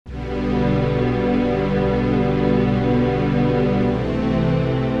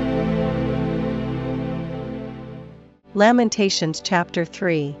Lamentations chapter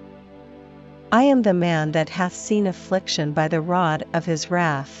 3. I am the man that hath seen affliction by the rod of his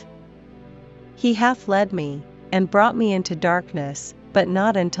wrath. He hath led me, and brought me into darkness, but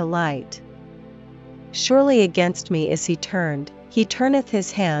not into light. Surely against me is he turneth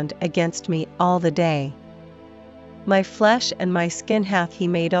his hand against me all the day. My flesh and my skin hath he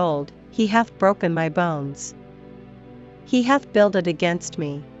made old, he hath broken my bones. He hath builded against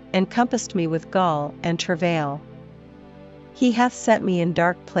me, and compassed me with gall and travail. He hath set me in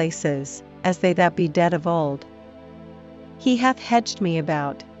dark places, as they that be dead of old. He hath hedged me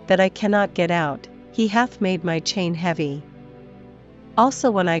about, that I cannot get out, he hath made my chain heavy.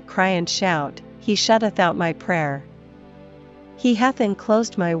 Also when I cry and shout, he shutteth out my prayer. He hath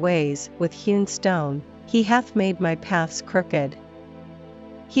enclosed my ways with hewn stone, he hath made my paths crooked.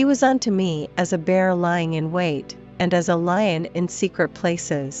 He was unto me as a bear lying in wait, and as a lion in secret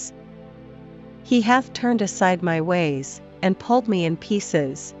places. He hath turned aside my ways, and pulled me in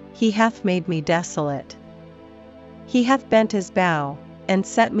pieces, he hath made me desolate. He hath bent his bow, and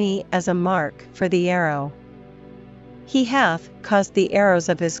set me as a mark for the arrow. He hath caused the arrows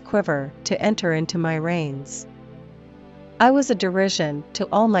of his quiver to enter into my reins. I was a derision to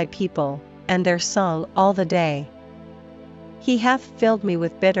all my people, and their song all the day. He hath filled me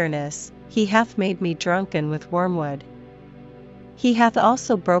with bitterness, he hath made me drunken with wormwood. He hath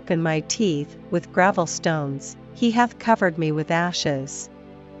also broken my teeth with gravel stones, he hath covered me with ashes.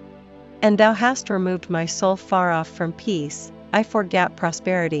 And thou hast removed my soul far off from peace, I forgat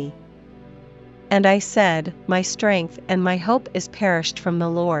prosperity. And I said, my strength and my hope is perished from the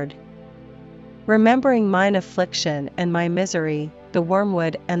Lord. Remembering mine affliction and my misery, the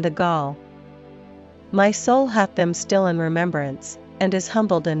wormwood and the gall. My soul hath them still in remembrance, and is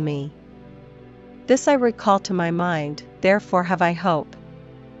humbled in me. This I recall to my mind, therefore have I hope.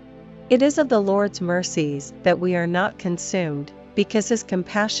 It is of the Lord's mercies that we are not consumed, because his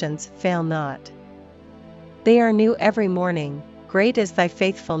compassions fail not. They are new every morning, great is thy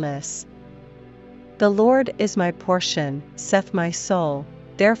faithfulness. The Lord is my portion, saith my soul,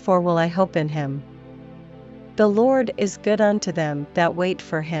 therefore will I hope in him. The Lord is good unto them that wait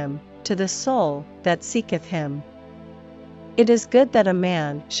for him, to the soul that seeketh him. It is good that a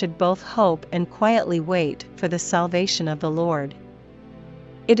man should both hope and quietly wait for the salvation of the Lord.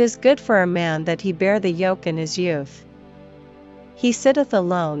 It is good for a man that he bear the yoke in his youth. He sitteth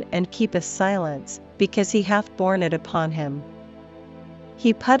alone and keepeth silence, because he hath borne it upon him.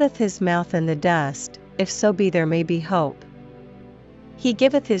 He putteth his mouth in the dust, if so be there may be hope. He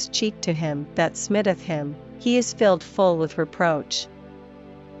giveth his cheek to him that smitteth him, he is filled full with reproach.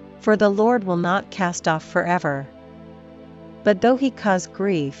 For the Lord will not cast off forever. But though he cause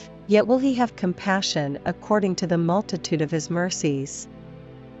grief, yet will he have compassion according to the multitude of his mercies.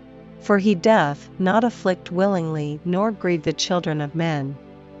 For he doth not afflict willingly nor grieve the children of men.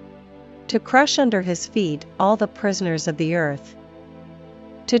 To crush under his feet all the prisoners of the earth.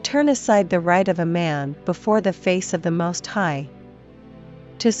 To turn aside the right of a man before the face of the Most High.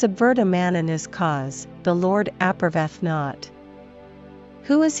 To subvert a man in his cause, the Lord approveth not.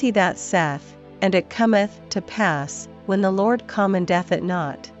 Who is he that saith, and it cometh to pass, when the Lord commendeth it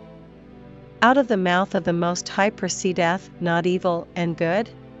not? Out of the mouth of the Most High proceedeth not evil and good?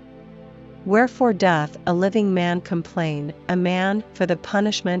 Wherefore doth a living man complain, a man for the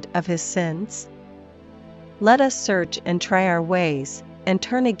punishment of his sins? Let us search and try our ways, and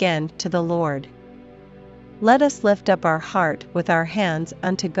turn again to the Lord. Let us lift up our heart with our hands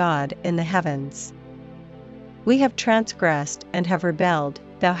unto God in the heavens. We have transgressed and have rebelled,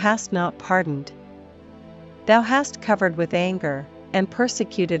 thou hast not pardoned. Thou hast covered with anger, and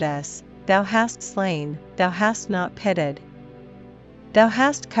persecuted us, thou hast slain, thou hast not pitied. Thou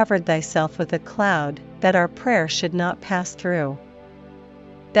hast covered thyself with a cloud, that our prayer should not pass through.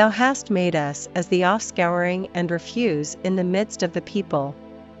 Thou hast made us as the offscouring and refuse in the midst of the people.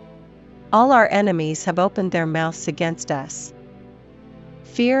 All our enemies have opened their mouths against us.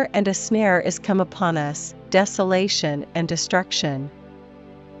 Fear and a snare is come upon us, desolation and destruction.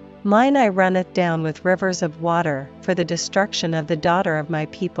 Mine eye runneth down with rivers of water for the destruction of the daughter of my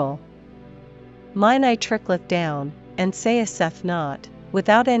people. Mine eye trickleth down, and saith not,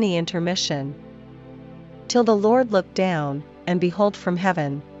 without any intermission. Till the Lord look down, and behold from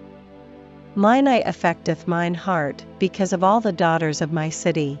heaven. Mine eye affecteth mine heart, because of all the daughters of my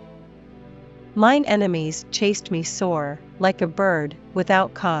city. Mine enemies chased me sore, like a bird,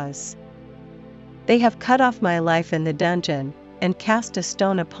 without cause. They have cut off my life in the dungeon, and cast a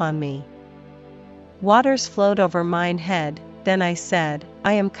stone upon me. Waters flowed over mine head, then I said,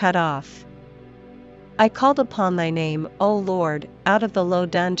 I am cut off. I called upon thy name, O Lord, out of the low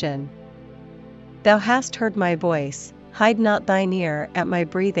dungeon. Thou hast heard my voice, hide not thine ear at my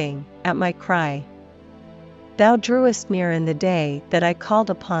breathing, at my cry. Thou drewest near in the day that I called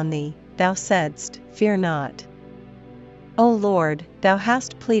upon thee, thou saidst, Fear not. O Lord, thou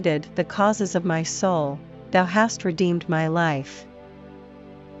hast pleaded the causes of my soul, thou hast redeemed my life.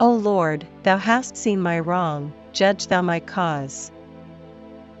 O Lord, thou hast seen my wrong, judge thou my cause.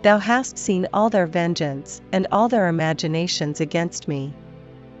 Thou hast seen all their vengeance, and all their imaginations against me.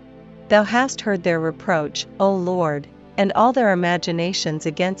 Thou hast heard their reproach, O Lord, and all their imaginations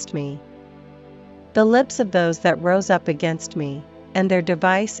against me. The lips of those that rose up against me, and their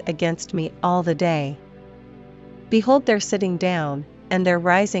device against me all the day. Behold their sitting down, and their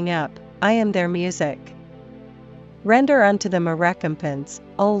rising up, I am their music. Render unto them a recompense,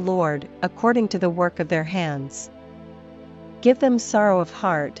 O Lord, according to the work of their hands. Give them sorrow of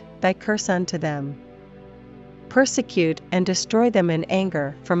heart, thy curse unto them. Persecute and destroy them in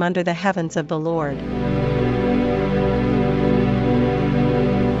anger from under the heavens of the Lord.